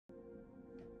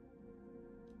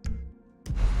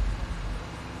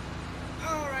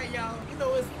Alright, y'all. You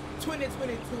know, it's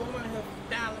 2022. I'm out here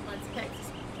dialing my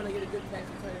taxes. Trying to get a good tax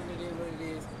return, and it is what it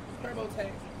is. Turbo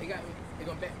tax, they got me. They're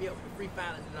gonna back me up with free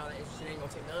filings and all that extra shit. Ain't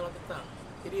gonna take none off the top.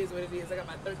 It is what it is. I got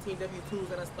my 13 W-2s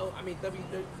that I stole. I mean,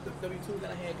 W-2s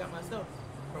that I had got myself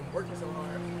from working so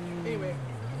hard. Anyway,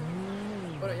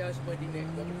 what up, y'all? It's your boy DNiiick.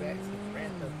 Welcome back to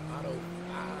Grand Theft Auto 5,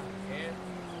 man.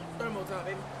 Thermo time,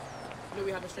 baby. You know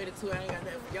we hopping straight into it. I ain't got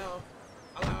nothing for y'all.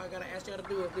 All I gotta ask y'all to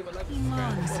do is leave a like and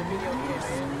subscribe before the video ends,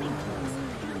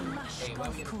 man. Hey, why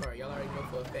we in the car? Y'all already know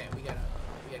for a fact we gotta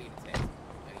get a taxi.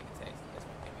 We gotta get a taxi. That's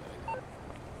one thing we gotta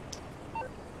go.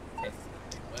 Taxi.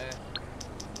 What?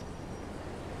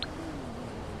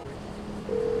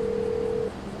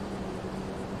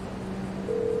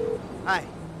 Hi.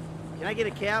 Can I get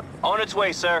a cab? On its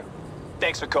way, sir.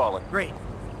 Thanks for calling. Great.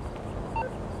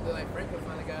 Feel like Franklin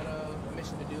finally got a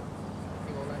mission to do.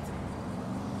 Ain't gonna lie to you.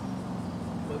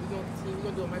 But we're gonna continue. We're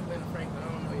gonna do a Michael and Franklin.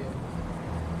 I don't know yet.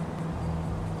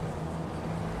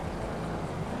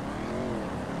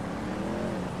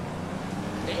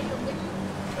 Damn, nigga.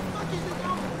 Where the fuck is you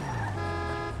going?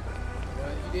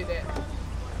 Well, you did that.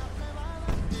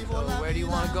 So where do you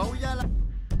want to go?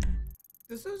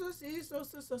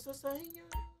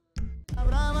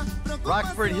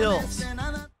 Rockford Hills.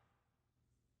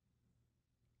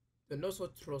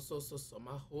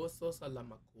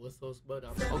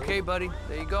 Okay, buddy.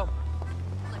 There you go. Look,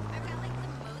 I've got like the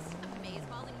most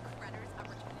amazeballing critters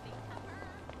opportunity ever.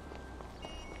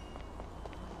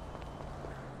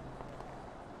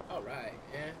 All right,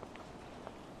 yeah.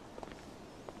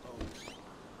 Oh,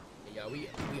 yeah, y'all. We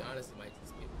honestly might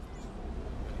just get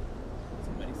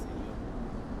somebody say yo.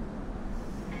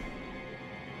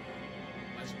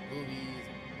 Watching movies,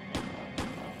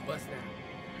 bust down.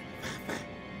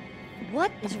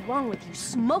 What is wrong with you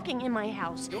smoking in my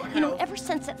house? Your You know, house? ever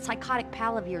since that psychotic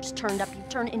pal of yours turned up, you've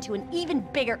turned into an even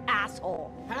bigger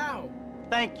asshole. How?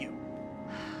 Thank you.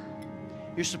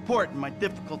 Your support in my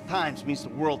difficult times means the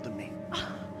world to me.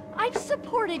 I've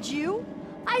supported you.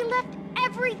 I left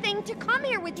everything to come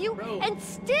here with you, Bro, and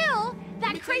still me that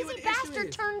tell you crazy what the issue bastard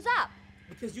is. turns up.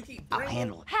 Because you keep I'll bringing.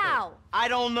 handle it. How? I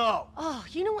don't know. Oh,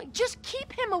 you know what? Just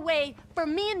keep him away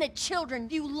from me and the children,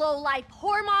 you low-life,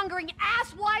 whoremongering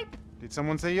asswipe. Did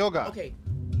someone say yoga? Okay.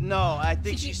 No, I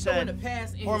think she keeps throwing said the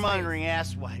past in his whoremongering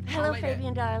asswipe. Hello, like that.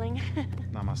 Fabian, darling.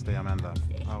 Namaste, Amanda.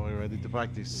 Are we ready to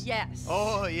practice? Yes.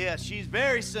 Oh, yeah, she's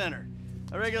very centered.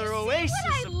 A regular oasis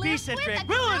What I of live peace and with,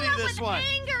 tranquility, a gorilla this with one.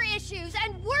 anger issues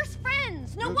and worse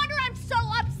friends. No You- wonder I'm so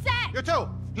upset. You too,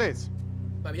 please.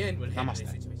 Fabian will handle this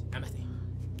Namaste. situation. Namaste.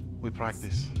 We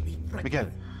practice. We practice. Miguel,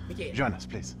 Miguel. join us,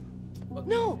 please. Fuck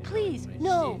No, this, please, man.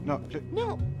 no. Shit. No, please.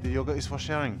 No. The yoga is for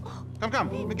sharing.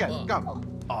 Come, Miguel,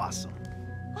 come. Awesome.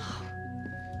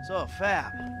 So,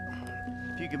 Fab,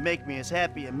 if you can make me as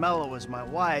happy and mellow as my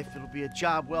wife, it'll be a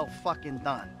job well fucking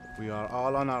done. We are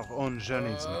all on our own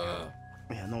journeys, Miguel.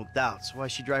 Yeah, no doubts. Why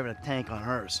is she driving a tank on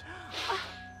hers?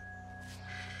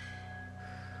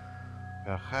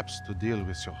 Perhaps to deal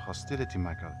with your hostility,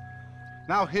 Michael.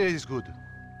 Now here is good.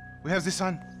 We have the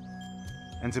sun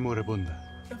and the moribunda.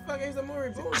 The fuck is a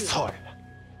moribund? Asshole.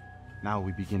 Now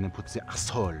we begin and put the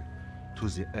asshole to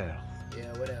the earth.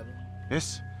 Yeah, whatever.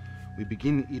 Yes, we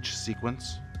begin each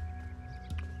sequence.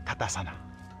 Katasana.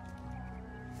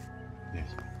 Yes.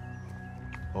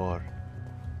 Or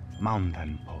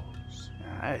mountain pose.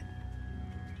 All right.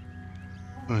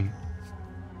 1,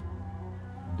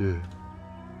 2,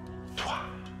 3.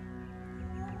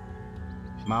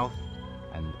 Mouth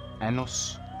and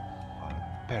anus are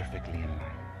perfectly in line.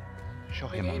 Show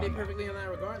him, Ain't they Amanda. perfectly in line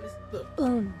regardless? Look.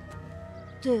 1,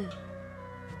 2,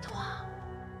 3.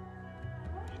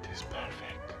 It is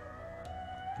perfect.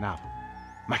 Now,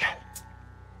 Michael.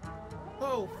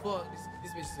 Oh fuck,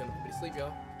 this bitch is gonna put me to sleep,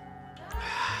 y'all.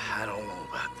 I don't know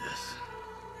about this.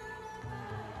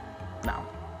 Now,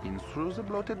 in through the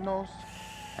bloated nose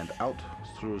and out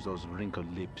through those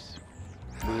wrinkled lips.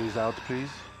 Breathe out, please.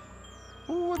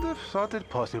 Who would have thought it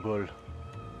possible?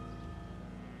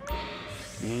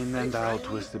 In and out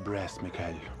with the breath,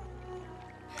 Mikhail.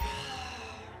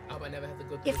 I hope I never have to go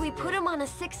through If this we again. put him on a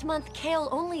 6-month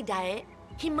kale-only diet,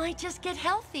 he might just get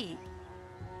healthy.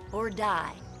 Or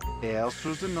die. Air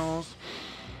through the nose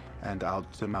and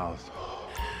out the mouth.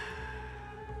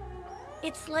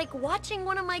 It's like watching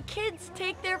one of my kids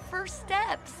take their first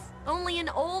steps. Only an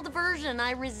old version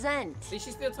I resent. See,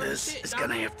 she's still talking This shit. is dog.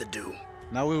 gonna have to do.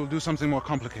 Now we will do something more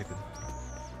complicated.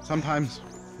 Sometimes,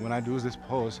 when I do this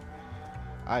pose,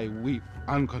 I weep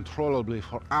uncontrollably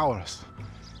for hours.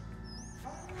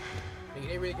 Nigga,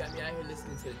 they really got me out here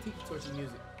listening to the Tiki Torture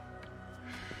music.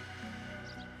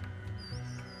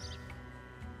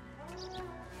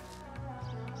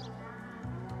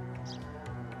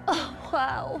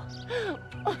 Wow.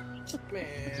 Man,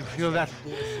 You feel that?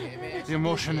 bullshit, man. The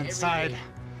emotion Bullshit inside.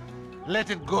 every Let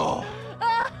it go.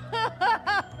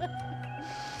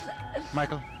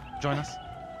 Michael, join us.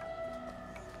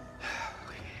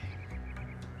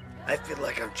 I feel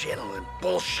like I'm channeling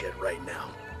bullshit right now.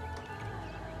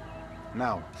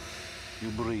 Now, you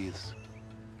breathe.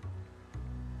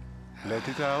 Let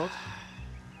it out.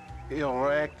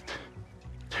 Erect.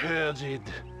 Turgid.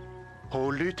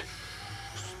 Hold it.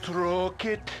 Stroke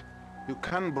it. You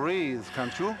can breathe,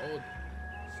 can't you? Oh,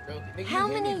 stroke it. Nigga, How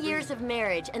you hear many me years breathe. of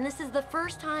marriage, and this is the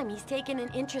first time he's taken an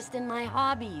interest in my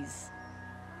hobbies.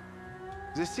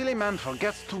 The silly man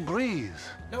forgets to breathe.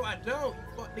 No, I don't.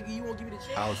 Fuck, nigga, you won't give me the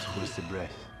chance. Out with the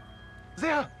breath.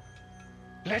 There!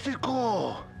 Let it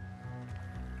go!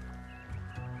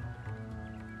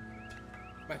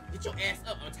 Mike, get your ass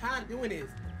up. I'm tired of doing this.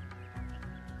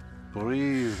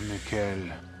 Breathe,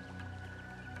 Mikkel.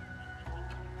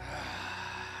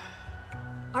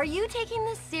 Are you taking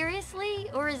this seriously,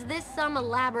 or is this some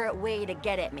elaborate way to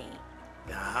get at me?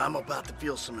 I'm about to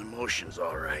feel some emotions,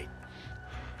 all right.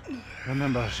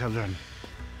 Remember, children,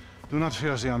 do not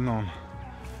fear the unknown.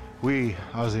 We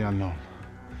are the unknown.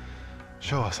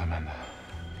 Show us, Amanda.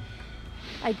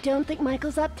 I don't think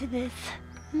Michael's up to this.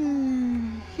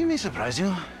 He may surprise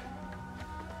you.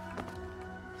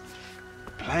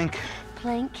 Plank,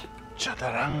 Plank.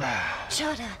 chaturanga.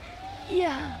 Chata.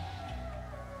 Yeah.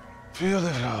 Feel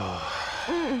the flow.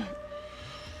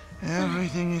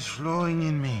 Everything is flowing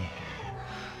in me.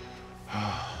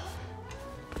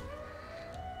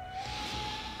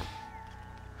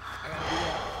 I gotta do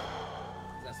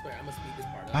that. 'Cause I swear, I'm gonna speed this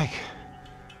part up. Mike,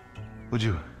 would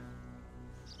you?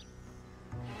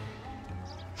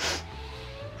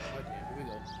 Okay, here we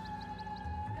go.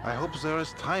 I hope there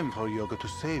is time for yoga to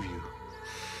save you.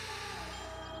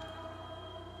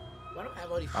 Why don't I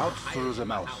have all these Out fucking through irons the in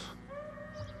my mouth. house?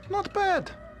 Not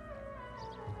bad.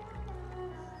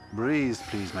 Breathe,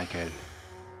 please, Michael.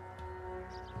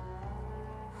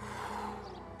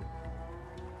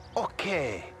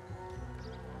 Okay.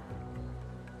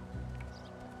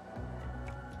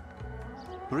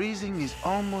 Breathing is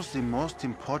almost the most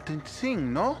important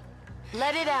thing, no?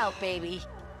 Let it out, baby.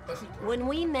 Oh, she- When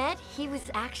we met, he was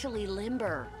actually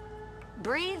limber.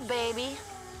 Breathe, baby.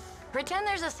 Pretend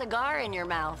there's a cigar in your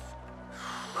mouth.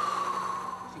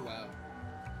 she wild.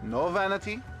 No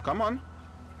vanity. Come on.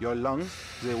 Your lungs,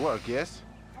 they work, yes?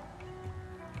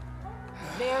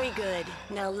 Very good.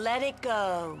 Now let it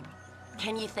go.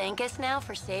 Can you thank us now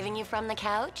for saving you from the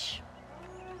couch?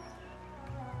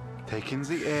 Take in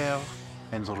the air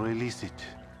and release it.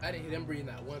 I didn't hear them breathing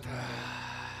out one time.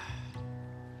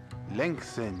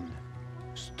 Lengthen.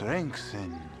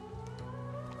 Strengthen.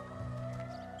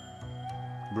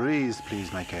 Breathe,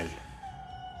 please, Michael.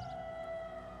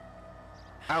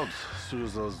 Out through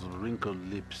those wrinkled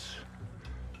lips.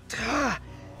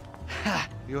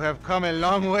 You have come a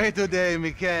long way today,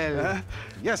 Mikkel.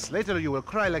 Yes, later you will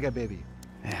cry like a baby.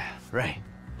 Yeah, right.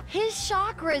 His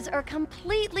chakras are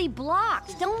completely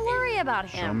blocked. Don't worry about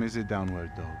Show him. me the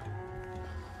downward dog.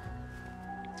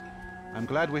 I'm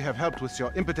glad we have helped with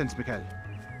your impotence, Mikkel.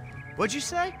 What'd you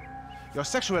say? Your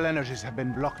sexual energies have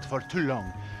been blocked for too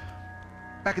long.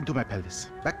 Back into my pelvis.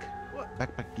 Back.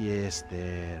 Back, back. Yes,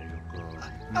 there you go.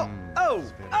 Oh!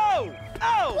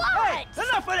 What? Hey,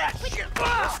 enough of that shit!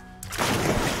 Ah!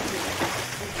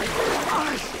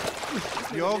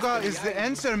 Yoga is the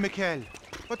answer, Mikkel.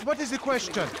 But what is the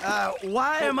question?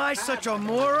 Why am I such a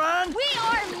moron? We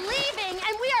are leaving,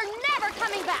 and we are never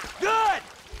coming back. Good!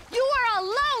 You are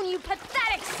alone, you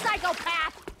pathetic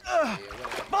psychopath.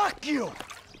 Fuck you!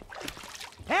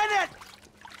 And that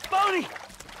phony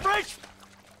French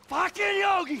fucking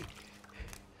yogi!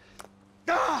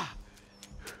 Ah!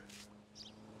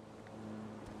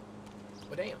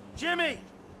 Well, damn. Jimmy,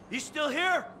 you still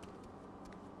here?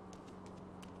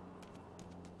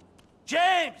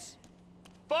 James!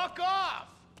 Fuck off!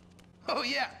 Oh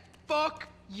yeah, fuck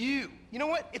you. You know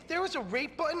what? If there was a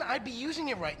rape button, I'd be using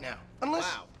it right now. Unless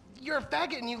Wow. you're a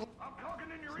faggot and you...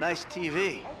 Nice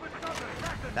TV.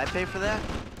 Did I pay for that?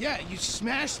 Yeah, you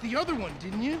smashed the other one,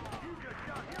 didn't you?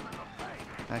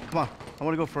 Come on, I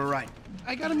want to go for a ride.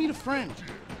 I gotta meet a friend.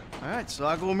 All right, so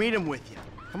I'll go meet him with you.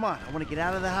 Come on, I want to get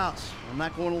out of the house. I'm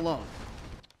not going alone.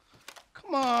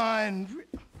 Come on.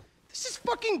 This is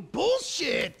fucking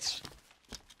bullshit.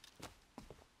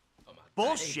 Oh my God,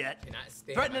 Bullshit. they cannot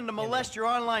stand Threatening to my molest your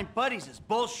online buddies is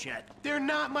bullshit. They're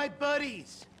not my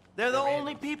buddies. They're the They're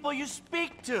only randoms. people you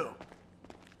speak to.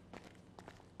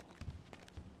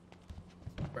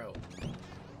 Bro,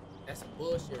 that's some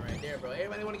bullshit right there, bro.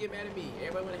 Everybody want to get mad at me.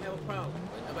 Everybody want to have a problem.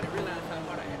 But nobody realize how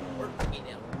hard I have to work to get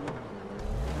them.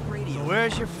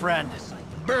 Where's your friend?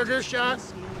 Burger shot.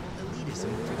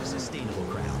 Elitism for the sustainable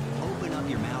crowd. Open up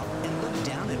your mouth and look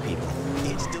down at people.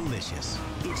 It's delicious.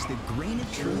 It's the grain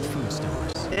of truth food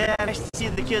stores. Yeah, I see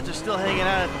the kids are still hanging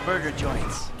out at the burger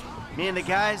joints. Me and the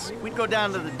guys, we'd go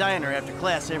down to the diner after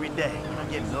class every day. You know,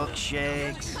 get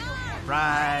milkshakes,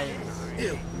 fries.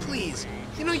 Ew, please.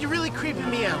 You know, you're really creeping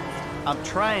me out. I'm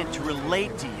trying to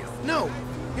relate to you. No,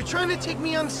 you're trying to take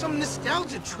me on some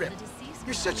nostalgia trip.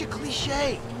 You're such a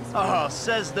cliche. Oh,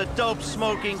 says the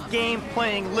dope-smoking,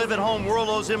 game-playing, live-at-home world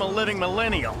owes him a living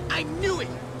millennial. I knew it.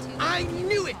 I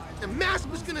knew it. The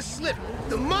mask was gonna slip.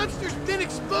 The monster's been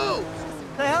exposed.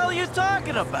 The hell are you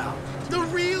talking about? The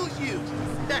real you.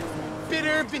 That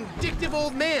bitter, vindictive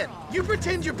old man. You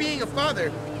pretend you're being a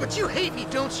father, but you hate me,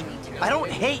 don't you? I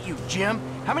don't hate you, Jim.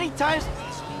 How many times...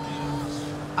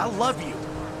 I love you.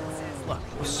 Look,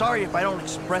 I'm sorry if I don't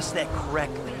express that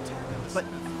correctly, but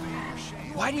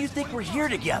why do you think we're here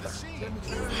together?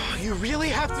 You really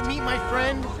have to meet my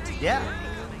friend? Yeah,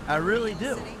 I really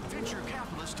do.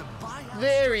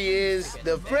 There he is,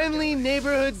 the friendly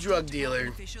neighborhood drug dealer.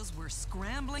 Officials were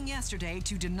scrambling yesterday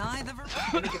to deny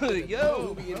the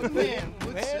Yo, Man,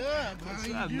 what's up? what's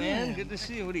up, man? Good to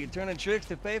see you. What are you turning tricks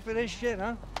to pay for this shit,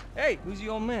 huh? Hey, who's the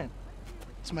old man?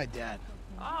 It's my dad.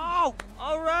 Oh,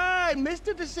 all right,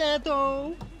 Mr.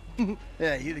 DeSanto.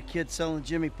 Yeah, you the kid selling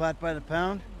Jimmy pot by the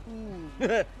pound?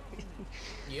 Yep.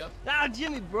 Ah,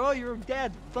 Jimmy, bro, your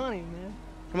dad's funny, man.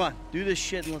 Come on, do this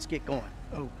shit and let's get going.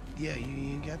 Oh, yeah,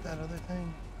 you got that other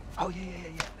thing? Oh,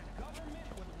 yeah.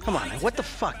 Come on, man, what the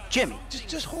fuck? Jimmy!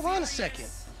 Just hold on a second.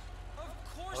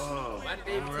 Oh, all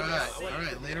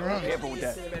right, later on. Careful with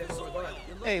that.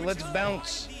 Hey, let's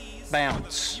bounce.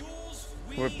 Bounce.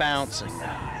 We're bouncing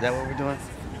now. Is that what we're doing?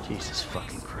 Jesus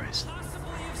fucking Christ.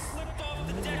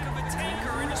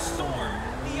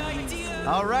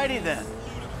 Alrighty then.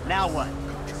 Now what?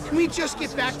 Can we just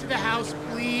get back to the house,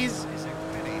 please?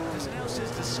 Has announced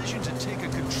his decision to take a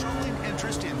controlling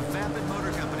interest in Vapid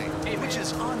Motor Company, which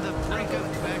is on the brink of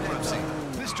bankruptcy.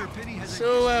 Mr. Pitty has...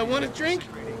 So, want a drink?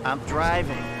 I'm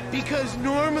driving. Because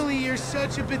normally you're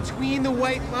such a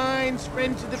between-the-white-lines,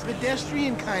 friend to the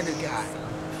pedestrian kind of guy.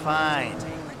 Fine.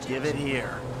 Give it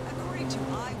here. According to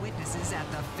eyewitnesses at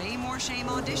the Fame or Shame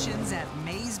auditions at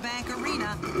Maze Bank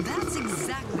Arena, that's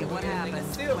exactly what happened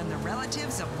when the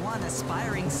relatives of one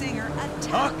aspiring singer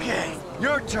attacked. Okay,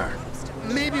 your turn.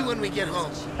 Maybe when we get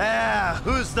home. Ah,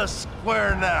 who's the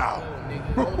square now?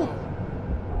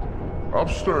 I'm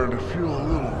starting to feel a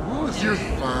little woozy. You're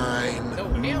fine.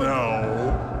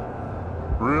 No.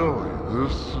 Really,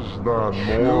 this is not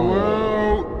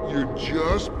normal. You're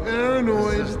just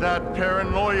paranoid. This is not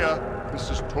paranoia. This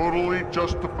is totally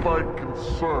justified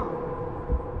concern.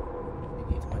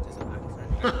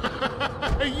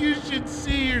 You should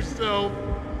see yourself.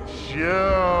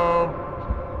 Jim.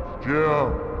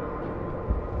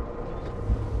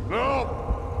 No!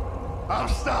 I'm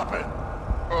stopping.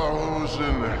 Oh, what was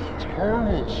in there? It's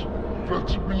harmless.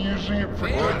 Vets have been using it for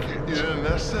decades. You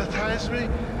anesthetize me?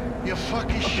 You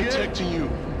fucking shit. I'm protecting you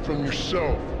from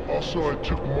yourself. Also, I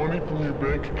took money from your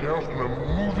bank account and I'm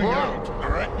moving out. All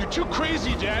right? You're too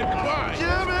crazy, Dad. Goodbye.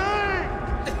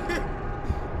 Jimmy!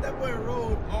 That boy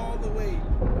rolled all the way.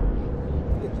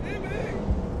 Jimmy!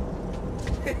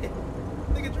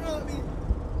 Nigga, drug me.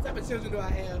 What type of children do I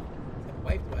have? What type of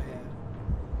wife do I have?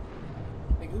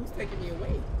 Nigga, who's taking me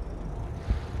away?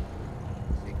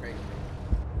 Shit crazy,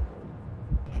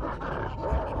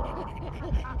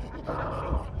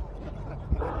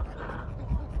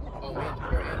 Oh man, the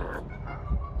poor animals.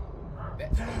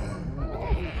 That's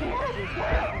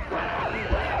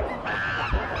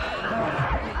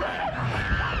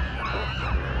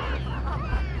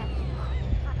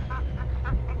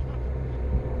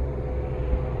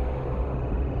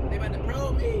they about to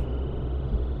probe me.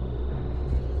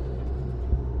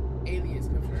 Aliens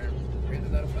confirmed. Raise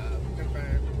another 5.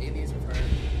 Confirmed. Aliens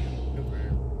confirmed.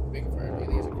 Confirmed. Been confirmed.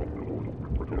 Aliens confirmed.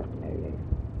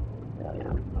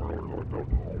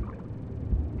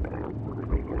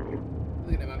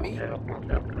 Looking at my meat.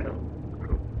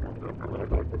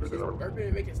 Just burping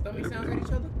and making stomach sounds at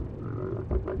each other.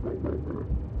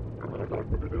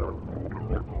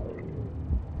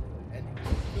 And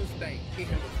who's thing? Kick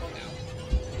him the fuck out.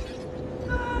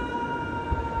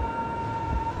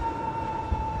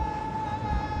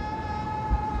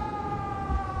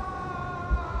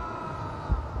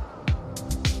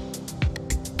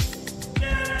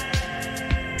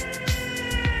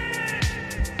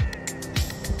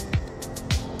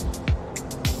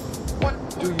 What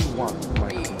do you want,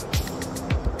 Michael?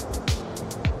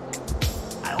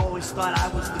 I always thought I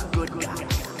was the good guy.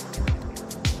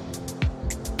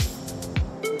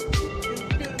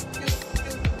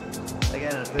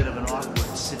 man in a bit of an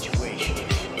awkward situation.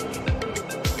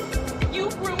 You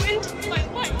ruined my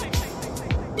life.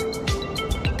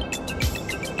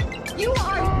 You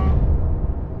are.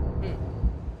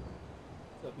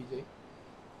 What's up, PJ?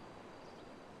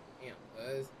 Damn,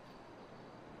 Buzz.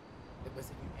 That must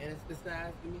have you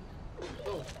anesthetized me.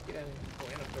 Oh, get out of here. Oh,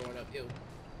 and I'm throwing up. Ew.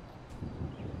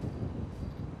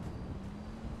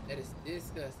 That is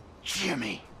disgusting.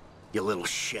 Jimmy, you little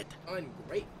shit.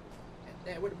 Ungrateful. At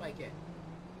that, where the bike at?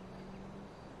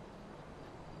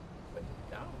 What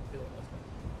the dog doing?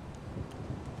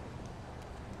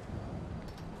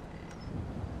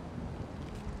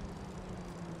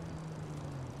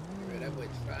 Bro, that boy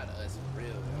tried us for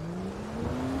real,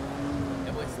 man.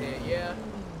 That boy said, yeah,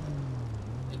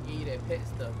 they give you that pet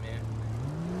stuff, man.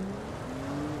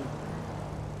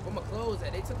 Where my clothes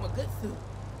at? They took my good suit.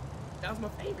 That was my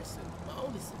favorite suit, my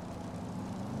only suit.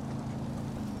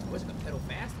 I wish I could pedal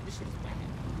faster. This shit is bad.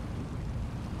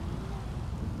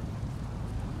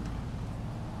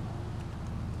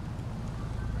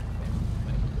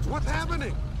 What's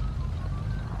happening?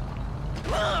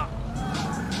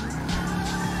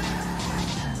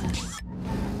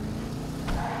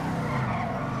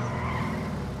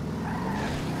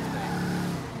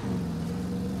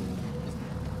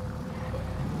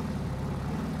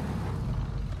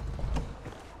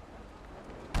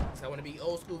 I want to be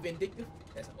old school vindictive.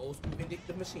 That's an old school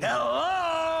vindictive machine.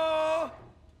 Hello?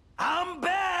 I'm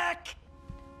back!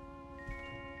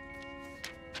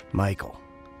 Michael,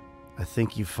 I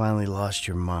think you finally lost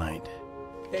your mind.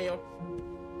 Damn.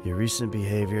 Your recent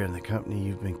behavior and the company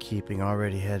you've been keeping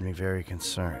already had me very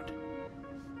concerned.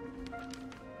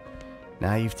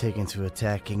 Now you've taken to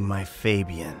attacking my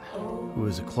Fabian, who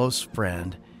is a close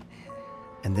friend,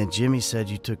 and then Jimmy said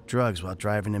you took drugs while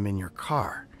driving him in your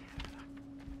car.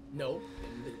 No.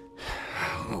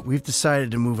 We've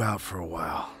decided to move out for a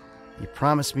while. You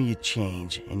promised me you'd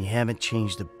change, and you haven't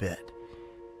changed a bit.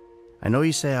 I know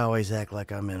you say I always act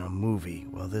like I'm in a movie.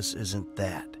 Well, this isn't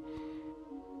that.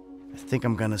 I think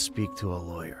I'm gonna speak to a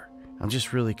lawyer. I'm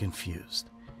just really confused.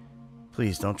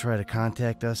 Please don't try to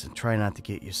contact us and try not to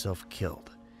get yourself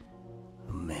killed.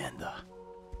 Amanda.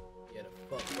 Yeah, the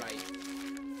fuck right.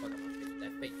 Fuck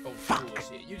that fake phone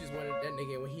bullshit. You just wanted that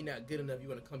nigga, and when he not good enough, you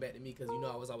want to come back to me because you know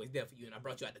I was always there for you and I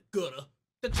brought you out the gutter.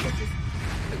 The churches.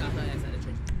 I got her ass out of the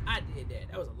church. I did that.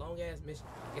 That was a long ass mission.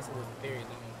 I guess it was a very long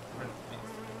mission.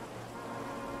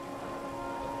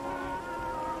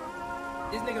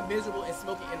 This nigga miserable and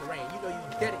smoking in the rain. You know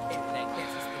you dedicated to that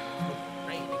cancer stick. Smoking in the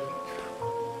rain, nigga.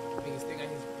 Nigga still got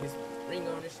his ring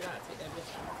on and shit. I'll take that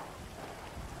bitch.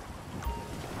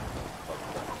 Fuck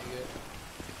you up, nigga.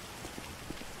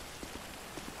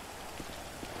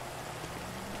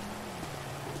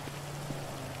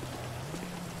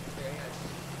 Okay, I got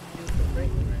you. Use the break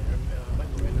right now.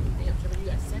 Damn, Trevor, you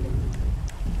got 7.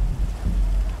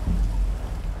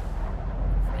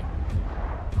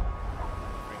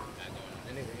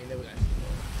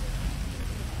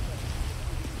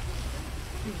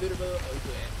 You good about it? Oh, you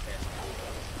good at that.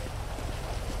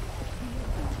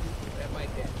 That mic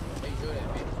that. Make sure that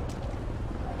bitch.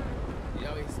 You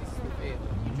always see some fail.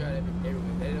 You try that bitch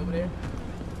everywhere. That over there?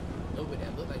 Over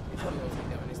there. Look like this. You gonna take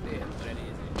that one instead. But that is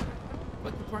it.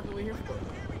 What the park over here for?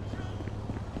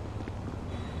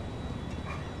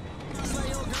 Slay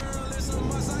your girl, it's a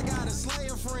must. I gotta slay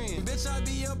a friend. Bitch, I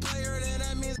be a player, then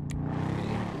that means.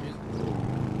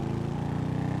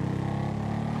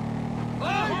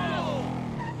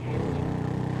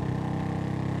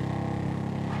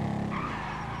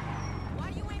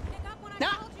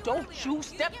 Don't you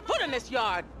step foot in this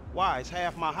yard. Why? It's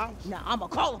half my house. Now I'ma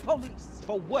call the police.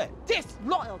 For what?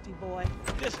 Disloyalty, boy.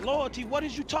 Disloyalty? What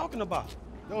is you talking about?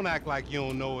 Don't act like you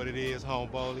don't know what it is,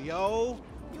 homeboy. Yo,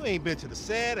 you ain't been to the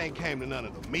set, ain't came to none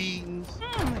of the meetings.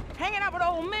 Hanging out with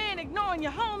old men, ignoring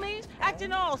your homies,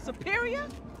 acting all superior?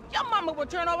 Your mama will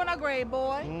turn over in her grave,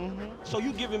 boy. So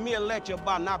you giving me a lecture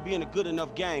about not being a good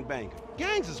enough gangbanger?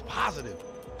 Gangs is positive.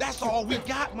 That's all we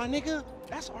got, my nigga.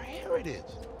 That's our heritage.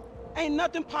 Ain't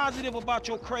nothing positive about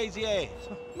your crazy ass.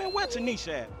 Man, where's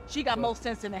Tanisha at? She got more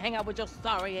sense than to hang out with your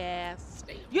sorry ass.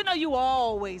 You know you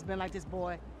always been like this,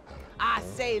 boy. I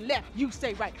say left, you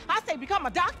say right. I say become a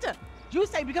doctor. You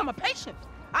say become a patient.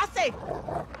 I say,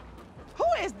 who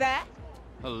is that?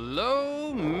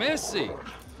 Hello, Missy.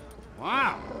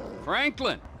 Wow,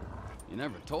 Franklin. You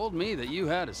never told me that you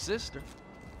had a sister.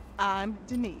 I'm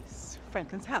Denise,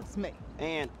 Franklin's housemate.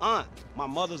 And aunt, my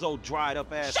mother's old dried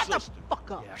up ass sister. Shut the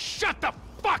fuck up. Yeah, shut the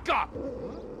fuck up!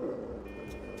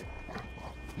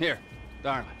 Here,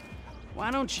 darling,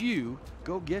 why don't you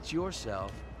go get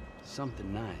yourself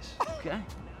something nice, okay?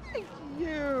 Thank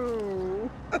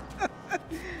you.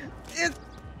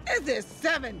 Is it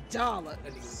 $7? I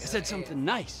said something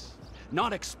nice,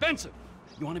 not expensive.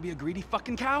 You want to be a greedy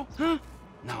fucking cow, huh?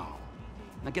 No.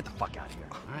 Now get the fuck out of here,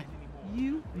 all right?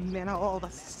 You men are all the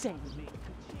same.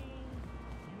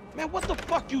 Man, what the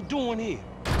fuck you doing here?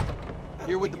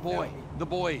 Here with the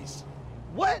boys.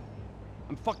 What?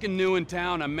 I'm fucking new in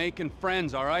town. I'm making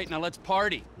friends, all right? Now let's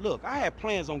party. Look, I had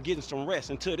plans on getting some rest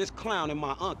until this clown and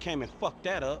my aunt came and fucked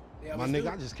that up. Yeah, my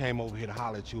nigga, I just came over here to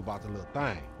holler at you about the little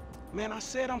thing. Man, I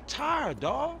said I'm tired,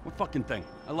 dawg. What fucking thing?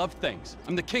 I love things.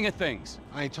 I'm the king of things.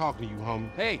 I ain't talking to you, homie.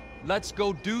 Hey, let's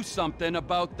go do something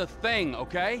about the thing,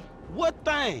 okay? What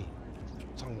thing?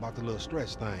 I'm talking about the little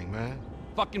stretch thing, man.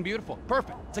 Fucking beautiful.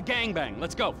 Perfect. It's a gangbang.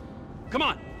 Let's go. Come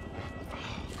on.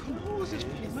 Come on, who is this?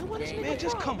 Man, what is man?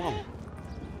 Just come on.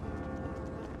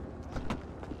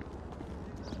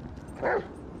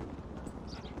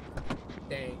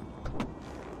 Dang.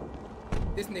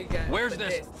 This nigga got Where's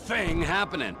this thing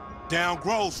happening? Down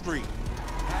Grove Street.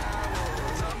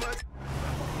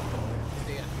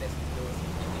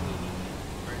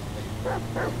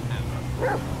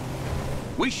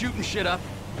 We shooting shit up,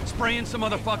 spraying some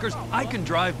motherfuckers. I can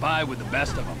drive by with the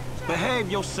best of them. Behave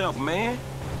yourself, man.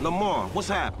 Lamar, what's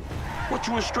happening? What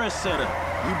you in stress set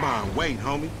up? We buying weight,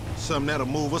 homie. Something that'll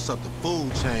move us up the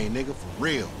food chain, nigga, for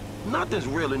real. Nothing's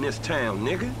real in this town,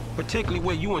 nigga. Particularly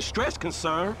where you in stress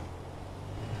concerned.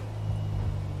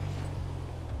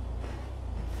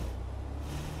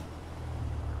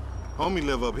 Homie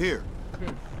live up here.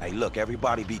 Hey, look,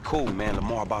 everybody be cool, man.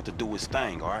 Lamar about to do his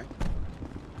thing, all right?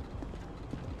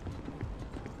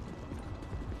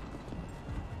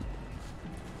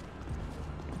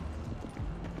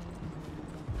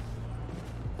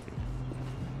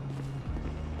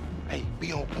 Hey,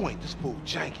 be on point. This fool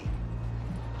janky.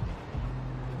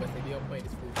 Must be on point.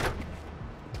 This food.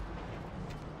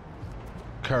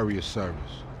 Courier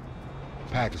service.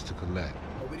 Package to collect.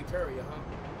 Oh, we the courier, huh?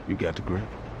 You got the grip?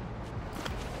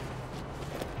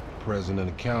 President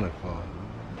accounted for.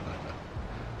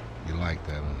 You like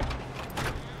that,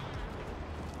 huh?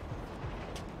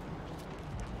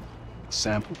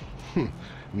 Sample?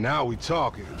 Now we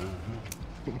talking.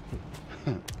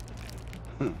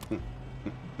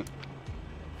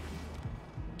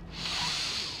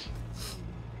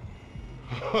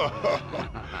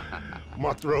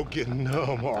 My throat getting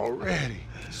numb already.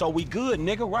 So we good,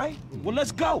 nigga, right? Well,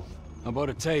 let's go. How about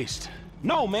a taste?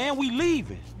 No, man, we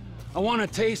leaving. I want a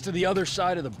taste of the other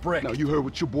side of the brick. Now, you heard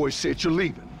what your boy said. You're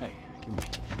leaving. Hey,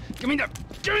 give me the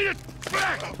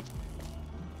back!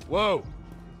 Whoa.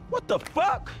 What the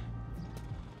fuck?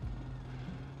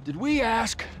 Did we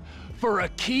ask for a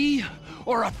key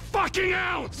or a fucking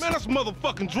ounce? Man, that's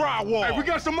motherfucking drywall. Hey, we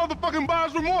got some motherfucking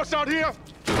buyer's remorse out here.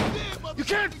 You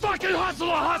can't fucking hustle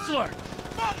a hustler!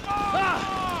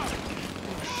 Ah!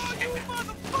 Oh, you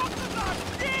motherfuckers are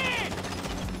dead!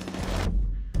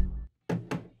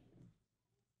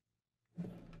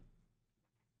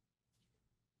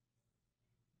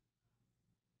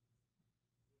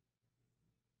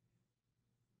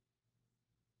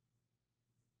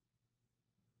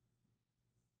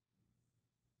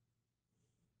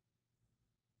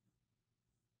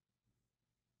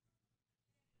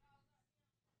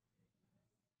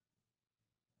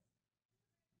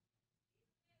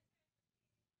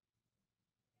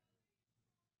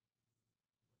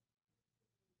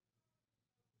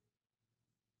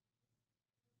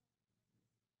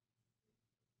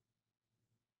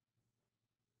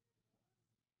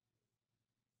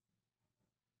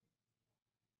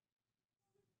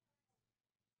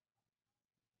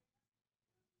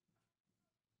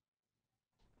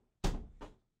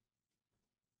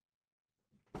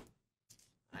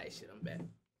 Alright, shit, I'm back. I'm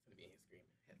gonna be in here screaming.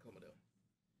 Had to calm it up.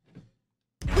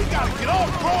 We gotta get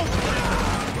off, bro!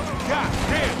 God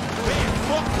damn, man,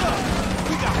 fucked up.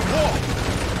 We gotta walk.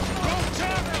 Go,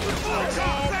 Chopper! Go,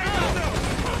 Chopper!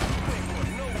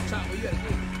 Chopper, you gotta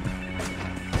do.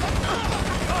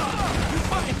 You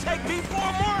fucking take me for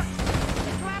a mark?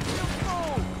 Clap your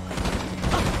phone.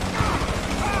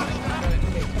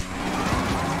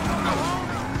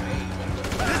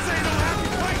 This ain't no happy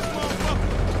place, motherfucker!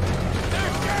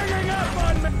 They're ganging up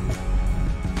on me!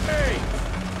 Hey!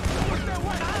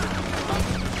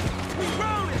 We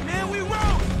rolling, man, we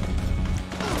rolling!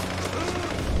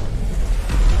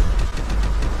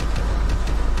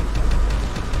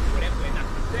 That boy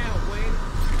knocked us down, boy.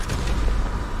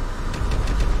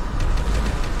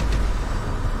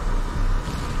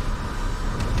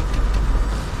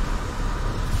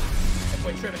 That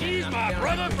boy Trevor He's knocked us my down.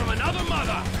 brother from another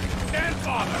mother and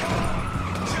father.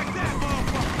 Check that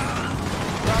motherfucker!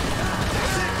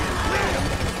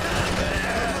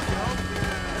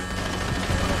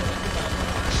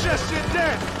 Shut shit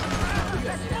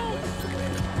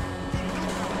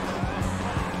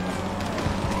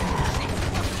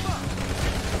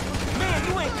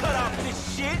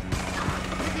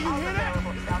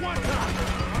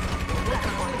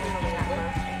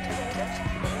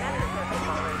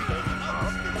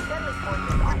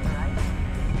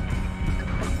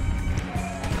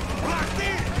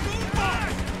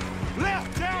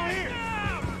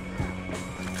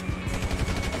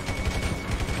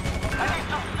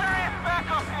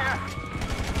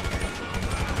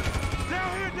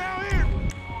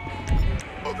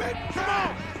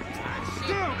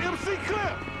MC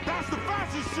Clip! That's the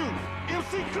fashion shoot!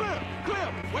 MC Clip!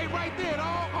 Clip! Wait right there,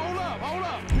 dog! Hold up, hold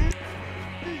up!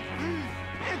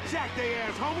 And jack their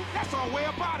ass, homie! That's our way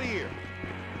up out of here!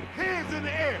 Hands in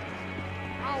the air!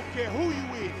 I don't care who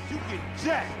you is, you get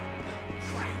jacked!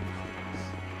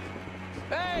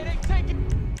 Hey, they taking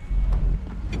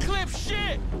Clip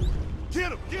shit!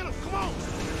 Get him, come on!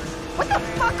 What the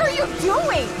fuck are you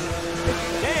doing?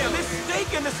 Damn, it's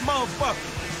stinking this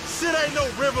motherfucker! Shit ain't no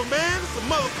river, man. It's a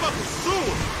motherfucking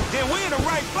sewer. Then we in the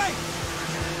right place.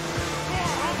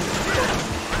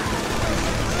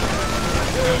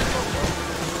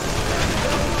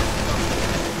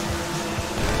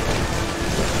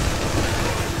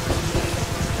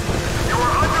 You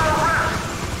are under arrest.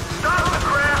 Stop the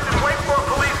craft and wait for a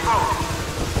police boat.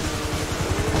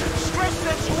 Stretch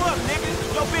set you up, nigga.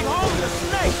 Your big homie a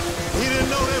snake. He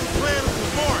didn't know they were playing us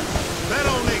with Martin. That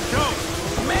on they don't.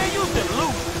 Man, you the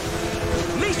loop.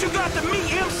 At least you got to meet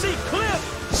MC Clip.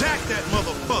 Jack that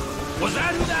motherfucker. Was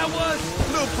that who that was?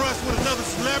 Little press with another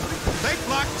celebrity. They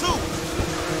blocked too.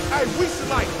 Hey, we should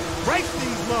like race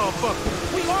these motherfuckers.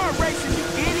 We are racing, you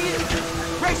idiot.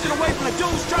 Racing away from the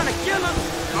dudes trying to kill us.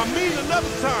 I mean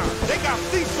another time. They got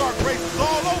sea shark races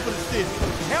all over the city.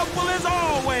 Helpful as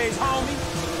always, homie.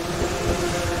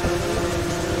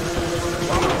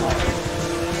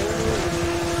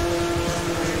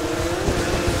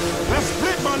 Let's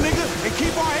split, my nigga, and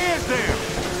keep our heads down.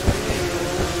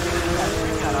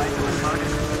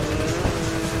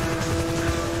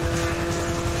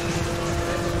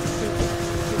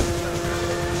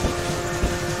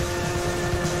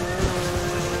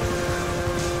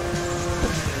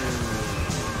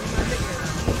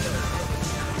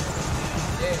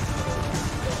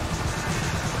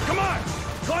 Come on,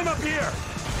 climb up here.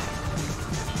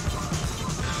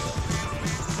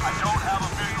 I don't have a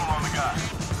visual on the guy.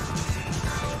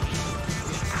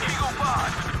 Eagle 5.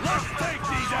 Let's take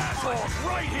these assholes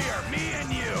right here, me and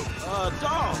you.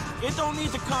 Dog, it don't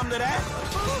need to come to that.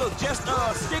 Look, just,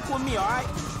 stick with me, all right?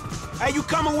 Hey, you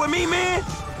coming with me, man?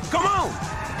 Come on.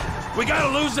 We gotta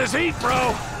lose this heat,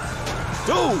 bro.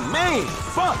 Dude, man,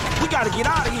 fuck. We gotta get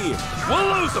out of here.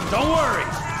 We'll lose them, don't worry.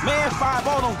 Man,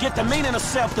 5-0 don't get the meaning of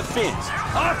self-defense.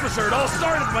 Officer, it all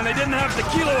started when they didn't have the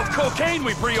kilo of cocaine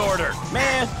we pre-ordered.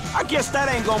 Man, I guess that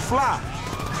ain't gonna fly.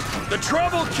 The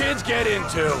trouble kids get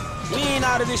into. We ain't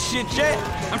out of this shit yet.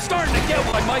 I'm starting to get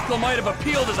why Michael might have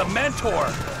appealed as a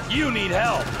mentor. You need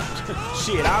help.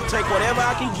 Shit, I'll take whatever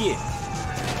I can get.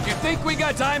 You think we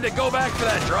got time to go back for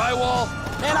that drywall?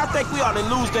 Man, I think we ought to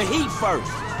lose the heat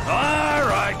first. All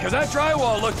right, because that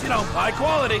drywall looks, high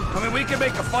quality. I mean, we could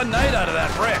make a fun night out of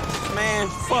that brick. Man,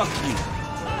 fuck you.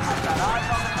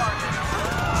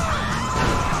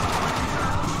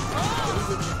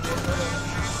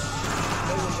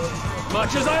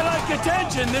 Much as I like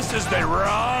attention, this is the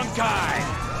wrong kind.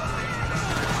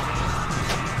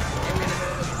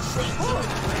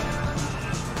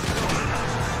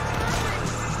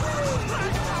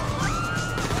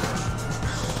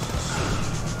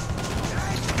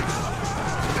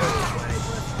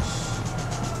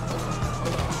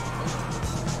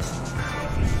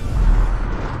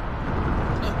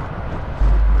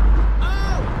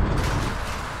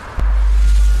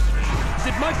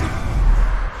 Did Michael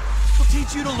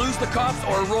teach you to lose the cops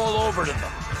or roll over to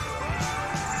them?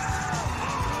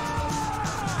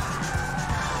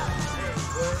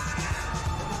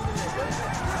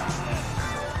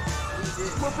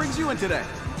 What brings you in today?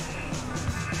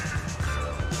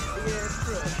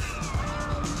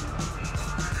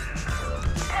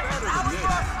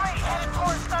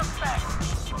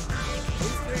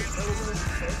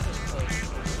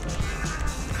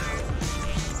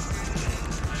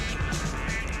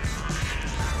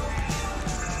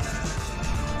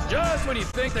 Just when you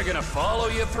think they're gonna follow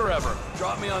you forever.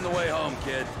 Drop me on the way home,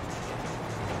 kid.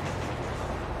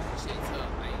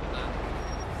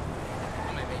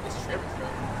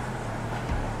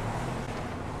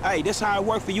 Hey, this how it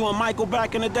worked for you and Michael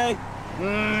back in the day?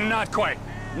 Not quite.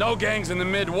 No gangs in the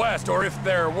Midwest, or if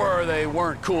there were, they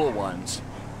weren't cool ones.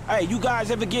 Hey, you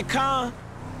guys ever get con?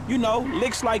 You know,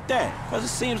 licks like that. Cause it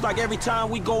seems like every time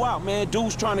we go out, man,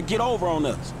 dudes trying to get over on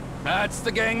us. That's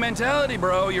the gang mentality,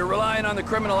 bro. You're relying on the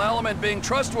criminal element being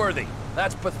trustworthy.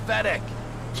 That's pathetic.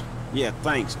 Yeah,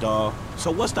 thanks, dawg.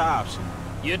 So what's the option?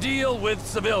 You deal with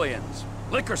civilians.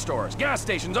 Liquor stores, gas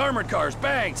stations, armored cars,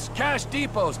 banks, cash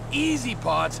depots, easy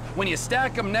pots when you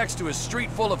stack them next to a street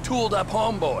full of tooled-up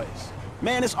homeboys.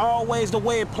 Man, it's always the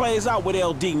way it plays out with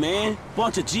LD, man.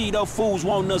 Bunch of G'd-up fools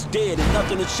wanting us dead and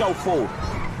nothing to show for it.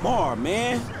 Mar,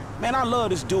 man. Man, I love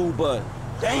this dude, but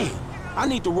damn, I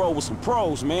need to roll with some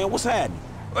pros, man. What's happening?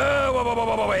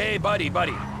 Whoa, hey, buddy.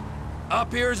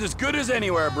 Up here's as good as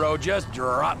anywhere, bro. Just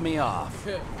drop me off.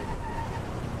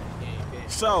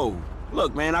 So,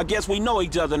 look, man, I guess we know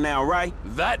each other now, right?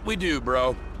 That we do,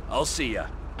 bro. I'll see ya.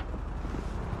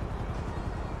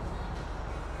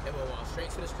 They will walk straight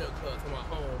to the strip club to my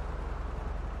home.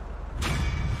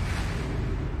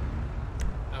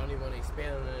 I don't even want to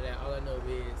expand on that. All I know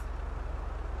is,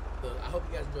 look, I hope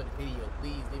you guys enjoyed the video.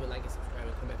 Please leave a like and subscribe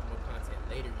and come back for more content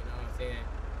later. You know what I'm saying?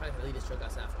 Probably gonna leave this truck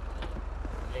outside for my home.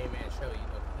 Main man Trevor, you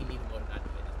know, he needed more than I do.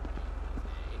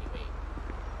 Anyway,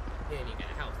 he ain't even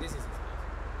got a house. This is